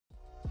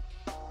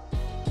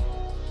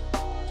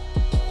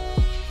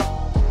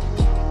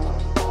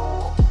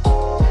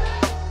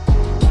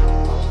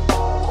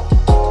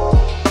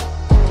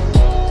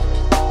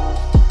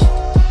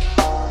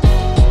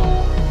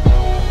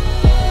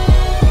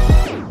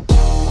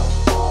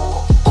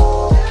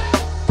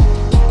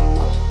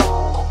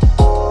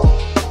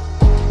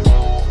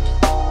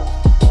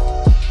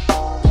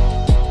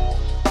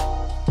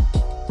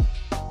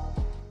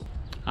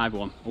Hi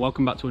everyone,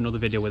 welcome back to another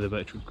video with the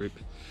Birchwood group.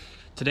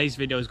 Today's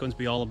video is going to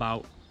be all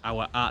about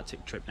our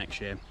Arctic trip next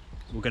year.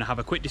 We're going to have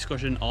a quick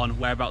discussion on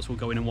whereabouts we're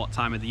going and what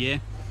time of the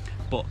year,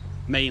 but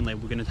mainly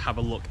we're going to have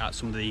a look at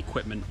some of the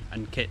equipment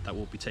and kit that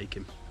we'll be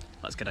taking.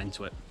 Let's get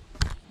into it.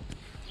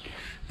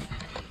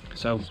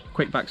 So,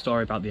 quick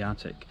backstory about the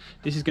Arctic.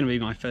 This is going to be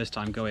my first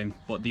time going,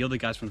 but the other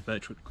guys from the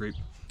Birchwood group,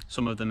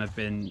 some of them have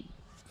been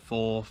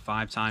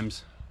 4-5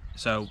 times,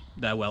 so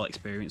they're well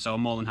experienced, so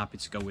I'm more than happy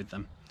to go with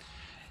them.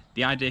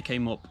 The idea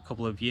came up a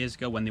couple of years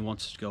ago when they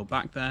wanted to go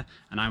back there,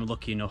 and I'm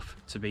lucky enough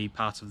to be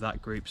part of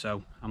that group,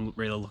 so I'm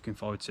really looking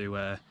forward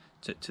to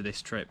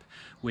this trip.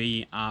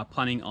 We are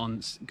planning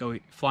on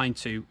flying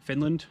to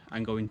Finland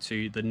and going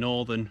to the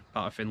northern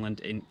part of Finland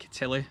in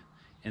Kittilä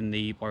in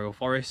the Northern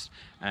Forrest,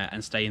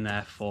 and staying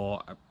there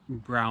for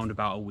around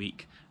about a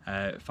week,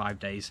 5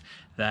 days.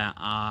 There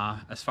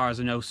are, as far as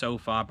I know so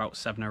far, about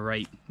 7 or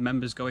 8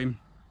 members going.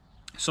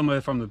 Some are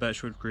from the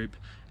Birchwood group,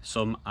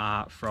 some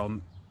are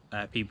from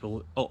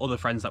people, other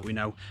friends that we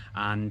know,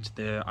 and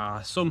there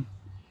are some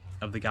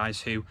of the guys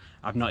who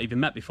I've not even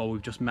met before.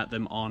 We've just met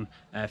them on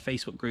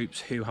Facebook groups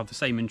who have the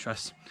same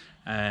interests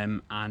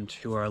and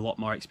who are a lot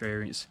more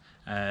experienced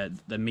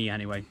than me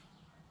anyway.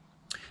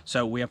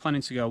 So we are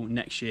planning to go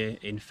next year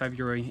in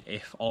February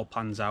if all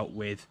plans out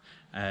with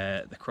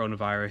the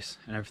coronavirus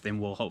and everything.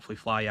 We'll hopefully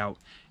fly out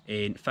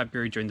in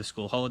February during the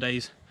school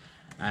holidays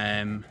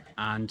and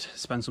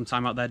spend some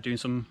time out there doing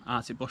some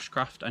Arctic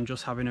bushcraft and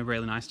just having a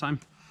really nice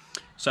time.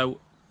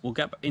 So we'll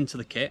get into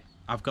the kit.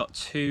 I've got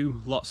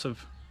 2 lots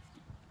of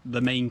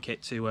the main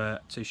kit to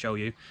show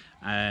you,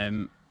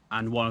 and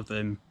one of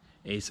them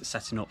is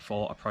setting up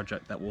for a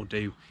project that we'll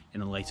do in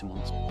the later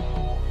months.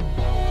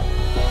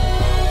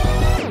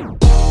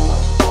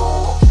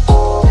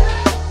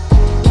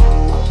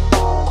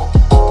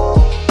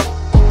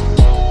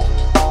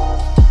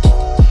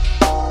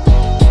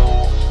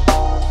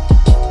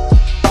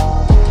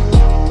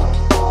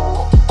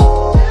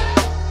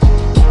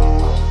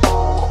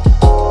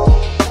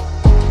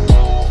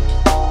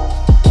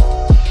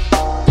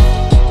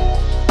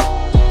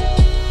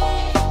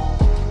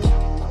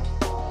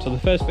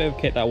 First bit of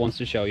kit that I wanted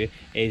to show you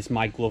is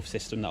my glove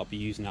system that I'll be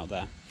using out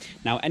there.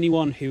 Now,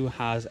 anyone who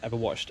has ever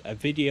watched a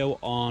video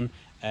on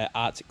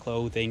Arctic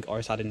clothing or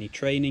has had any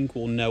training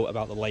will know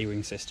about the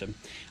layering system.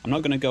 I'm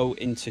not going to go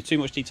into too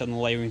much detail on the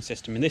layering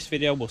system in this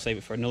video, we'll save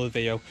it for another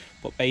video,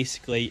 but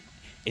basically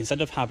instead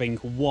of having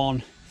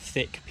one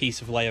thick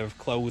piece of layer of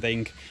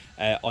clothing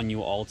on you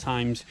at all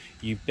times,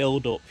 you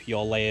build up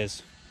your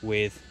layers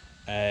with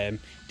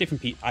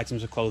different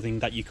items of clothing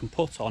that you can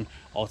put on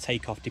or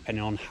take off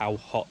depending on how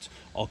hot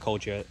or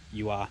cold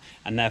you are,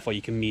 and therefore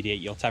you can mediate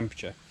your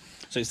temperature.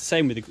 So it's the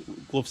same with the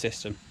glove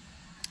system.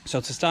 So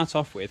to start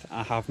off with,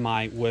 I have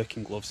my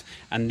working gloves,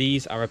 and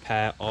these are a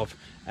pair of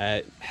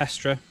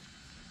Hestra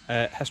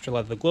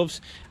leather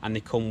gloves, and they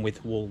come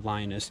with wool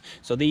liners.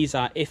 So these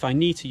are, if I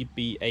need to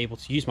be able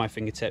to use my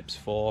fingertips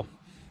for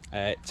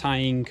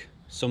tying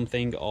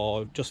something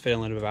or just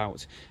fiddling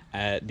about,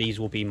 these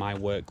will be my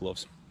work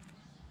gloves.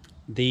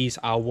 These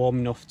are warm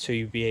enough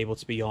to be able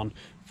to be on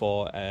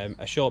for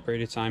a short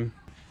period of time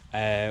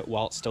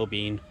while still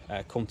being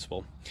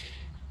comfortable.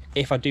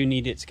 If I do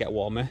need it to get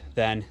warmer,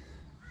 then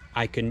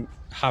I can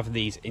have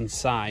these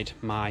inside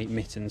my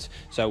mittens.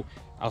 So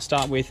I'll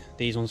start with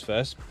these ones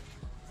first.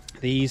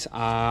 These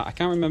are, I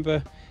can't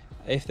remember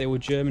if they were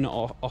German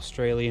or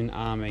Austrian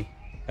army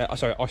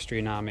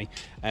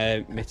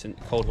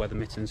cold weather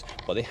mittens,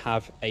 but they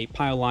have a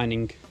pile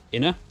lining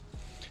inner,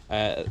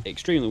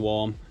 extremely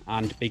warm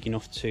and big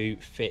enough to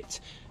fit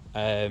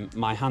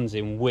my hands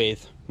in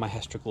with my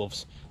Hestra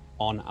gloves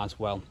on as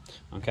well.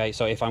 Okay,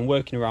 so if I'm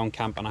working around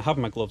camp and I have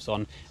my gloves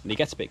on and it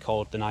gets a bit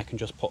cold, then I can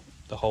just put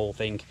the whole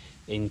thing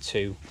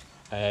into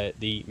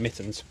the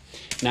mittens.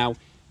 Now,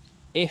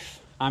 if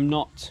I'm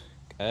not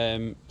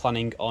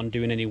planning on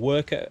doing any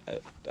work at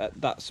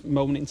that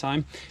moment in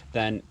time,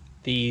 then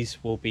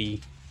these will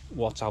be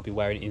what I'll be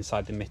wearing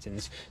inside the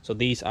mittens. So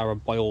these are a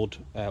boiled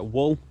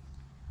wool,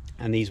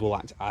 and these will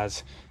act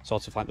as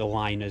sort of like the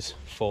liners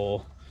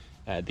for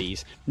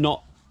these.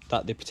 Not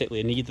that they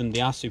particularly need them,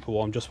 they are super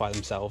warm just by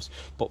themselves,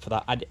 but for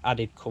that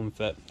added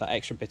comfort, that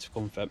extra bit of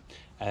comfort,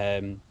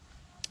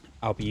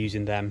 I'll be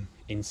using them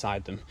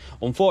inside them.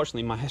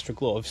 Unfortunately, my Hestra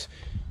gloves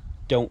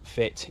don't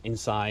fit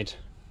inside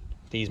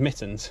these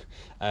mittens,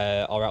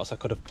 or else I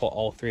could have put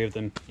all 3 of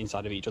them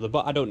inside of each other,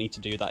 but I don't need to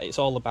do that. It's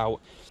all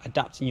about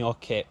adapting your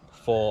kit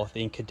for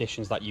the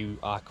conditions that you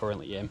are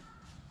currently in.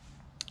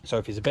 So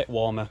if it's a bit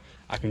warmer,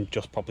 I can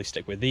just probably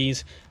stick with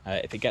these.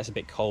 If it gets a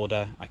bit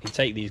colder, I can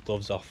take these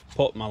gloves off,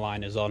 put my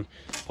liners on,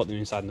 put them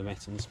inside the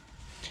mittens.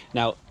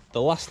 Now,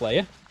 the last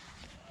layer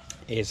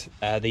is,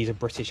 these are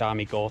British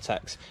Army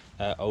Gore-Tex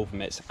over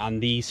mitts, and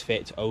these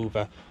fit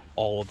over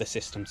all of the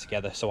system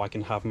together. So I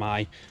can have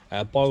my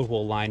boiled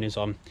wool liners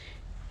on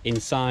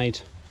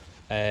inside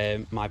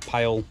my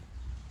pile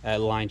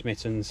lined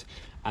mittens,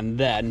 and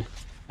then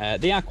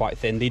they are quite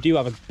thin. They do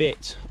have a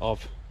bit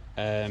of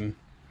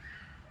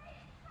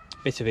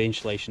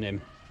insulation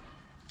in,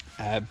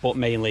 but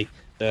mainly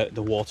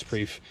the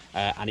waterproof,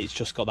 and it's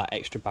just got that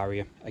extra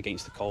barrier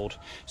against the cold.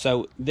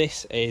 So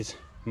this is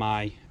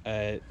my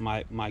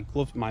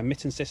my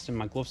mitten system,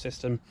 my glove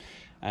system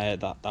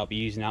that I'll be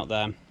using out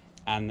there.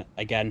 And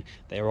again,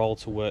 they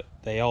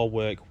all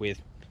work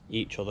with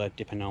each other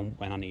depending on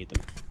when I need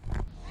them.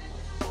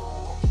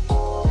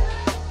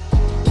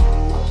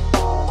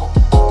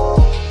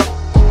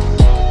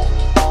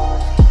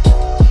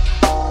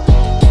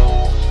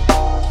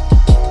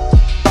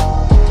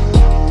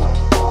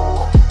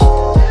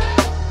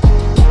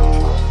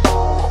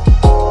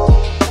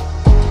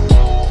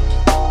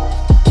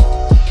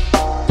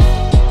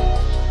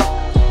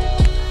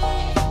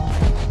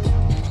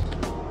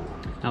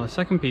 Now the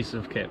second piece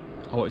of kit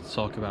I wanted to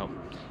talk about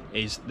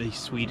is the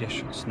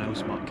Swedish snow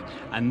smock,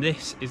 and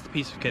this is the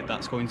piece of kit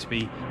that's going to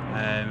be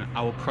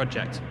our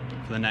project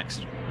for the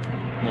next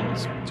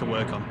months to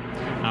work on,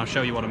 and I'll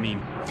show you what I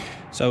mean.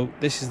 So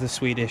this is the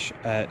Swedish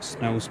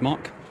snow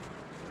smock.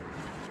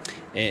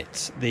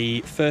 It's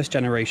the first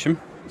generation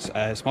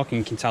smock, and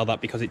you can tell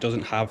that because it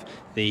doesn't have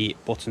the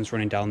buttons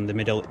running down the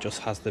middle, it just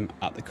has them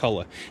at the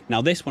collar.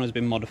 Now this one has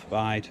been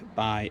modified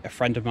by a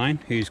friend of mine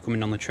who's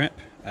coming on the trip,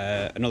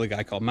 another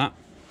guy called Matt,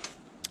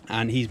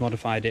 and he's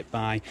modified it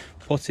by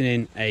putting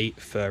in a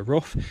fur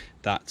ruff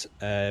that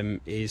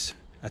is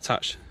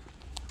attached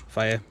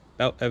via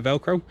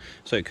Velcro,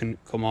 so it can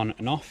come on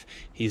and off.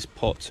 He's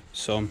put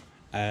some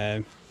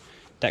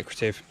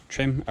decorative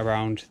trim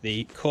around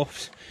the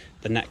cuffs,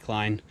 the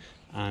neckline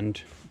and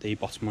the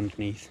bottom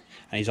underneath,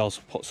 and he's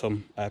also put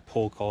some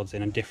pull cords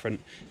in and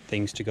different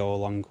things to go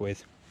along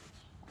with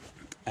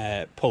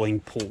pulling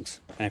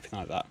pulls and everything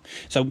like that.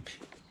 So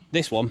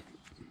this one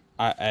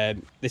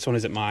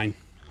isn't mine,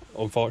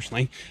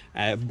 unfortunately,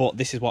 but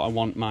this is what I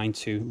want mine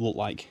to look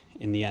like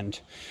in the end.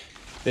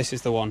 This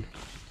is the one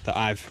that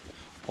I've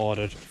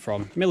ordered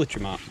from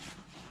Military Mart.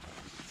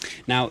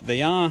 Now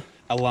they are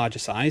a larger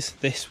size.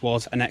 This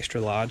was an extra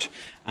large,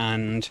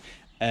 and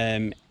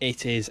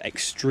it is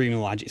extremely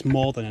large. It's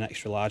more than an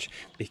extra large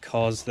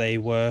because they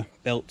were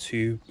built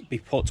to be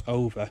put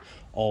over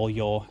all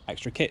your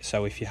extra kit.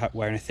 So if you're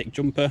wearing a thick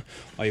jumper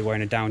or you're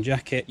wearing a down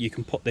jacket, you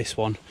can put this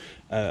one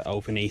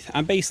underneath,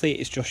 and basically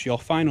it's just your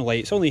final layer.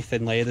 It's only a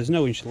thin layer, there's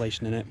no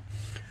insulation in it,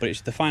 but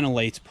it's the final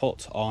layer to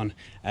put on.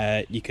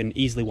 You can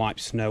easily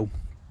wipe snow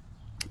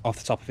off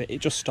the top of it. It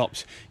just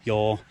stops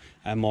your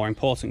more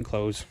important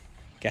clothes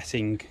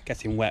getting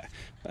wet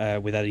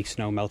with any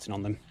snow melting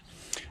on them.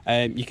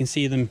 You can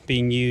see them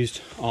being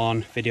used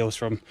on videos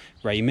from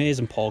Ray Mears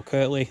and Paul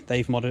Kirtley.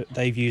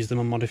 They've used them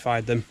and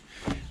modified them,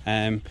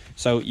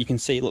 so you can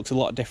see it looks a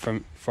lot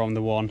different from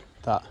the one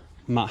that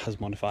Matt has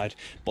modified,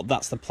 but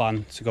that's the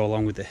plan to go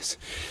along with this.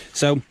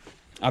 So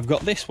I've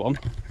got this one,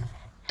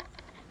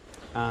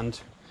 and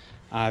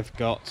I've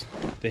got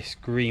this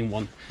green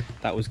one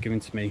that was given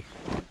to me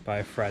by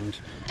a friend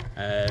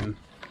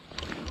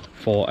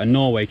for a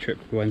Norway trip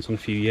we went on a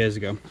few years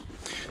ago.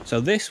 So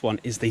this one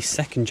is the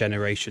second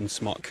generation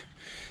smock.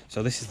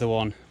 So this is the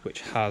one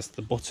which has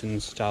the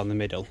buttons down the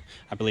middle.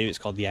 I believe it's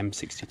called the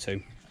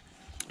M62.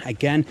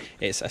 Again,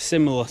 it's a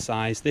similar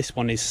size. This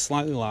one is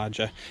slightly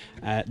larger.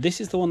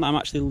 This is the one that I'm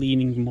actually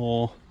leaning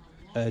more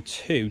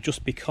to,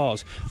 just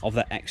because of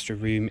that extra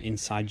room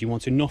inside. You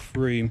want enough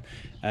room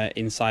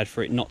inside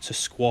for it not to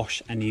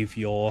squash any of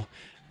your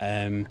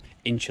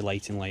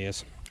insulating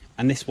layers.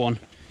 And this one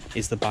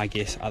is the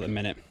baggiest at the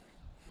minute.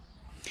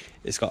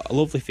 It's got a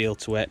lovely feel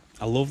to it.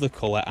 I love the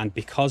colour, and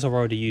because I've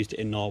already used it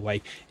in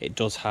Norway, it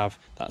does have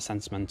that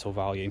sentimental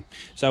value.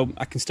 So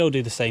I can still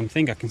do the same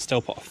thing. I can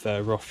still put a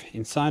fur ruff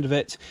inside of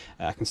it.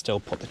 I can still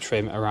put the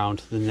trim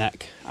around the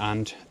neck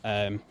and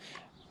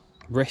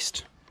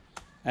wrist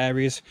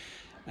areas.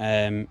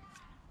 The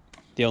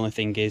only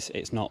thing is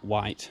it's not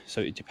white,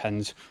 so it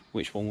depends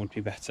which one would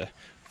be better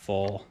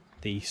for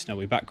the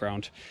snowy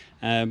background.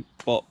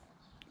 But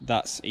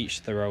that's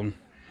each their own,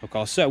 of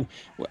course. So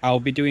I'll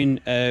be doing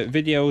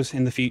videos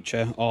in the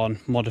future on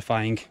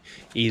modifying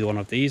either one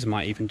of these. I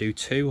might even do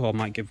two, or I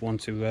might give one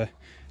to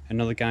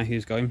another guy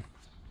who's going,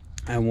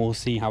 and we'll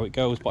see how it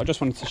goes. But I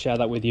just wanted to share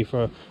that with you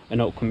for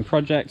an upcoming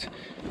project,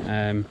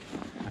 and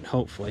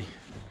hopefully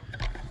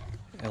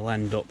it'll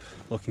end up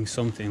looking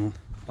something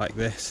like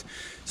this.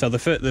 So the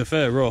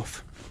fur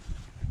ruff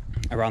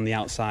around the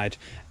outside,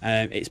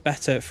 it's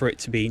better for it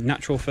to be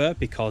natural fur,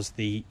 because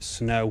the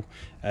snow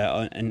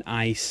and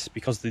ice,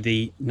 because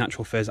the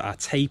natural furs are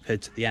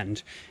tapered to the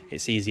end,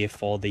 it's easier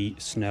for the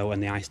snow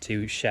and the ice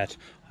to shed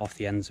off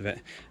the ends of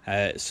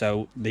it.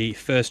 So the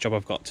first job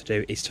I've got to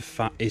do is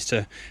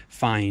to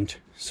find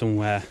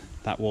somewhere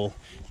that will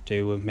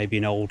do maybe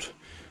an old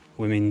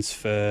women's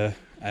fur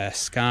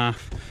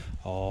scarf,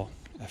 or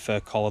a fur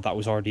collar that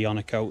was already on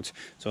a coat.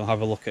 So I'll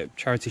have a look at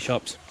charity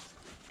shops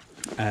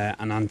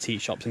and antique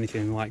shops,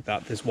 anything like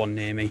that. There's one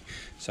near me,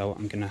 so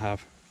I'm going to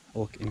have a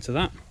look into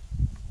that.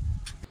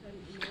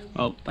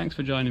 Well, thanks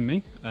for joining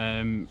me.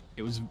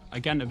 It was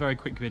again a very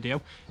quick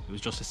video. It was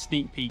just a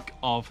sneak peek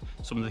of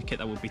some of the kit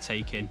that we'll be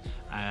taking,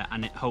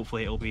 and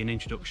hopefully it'll be an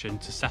introduction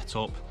to set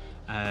up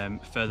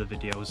further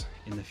videos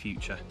in the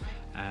future.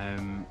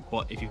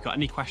 But if you've got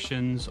any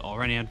questions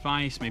or any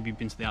advice, maybe you've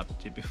been to the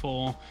Arctic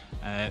before,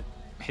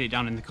 hit it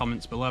down in the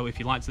comments below. If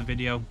you liked the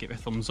video, give it a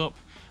thumbs up,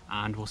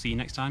 and we'll see you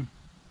next time.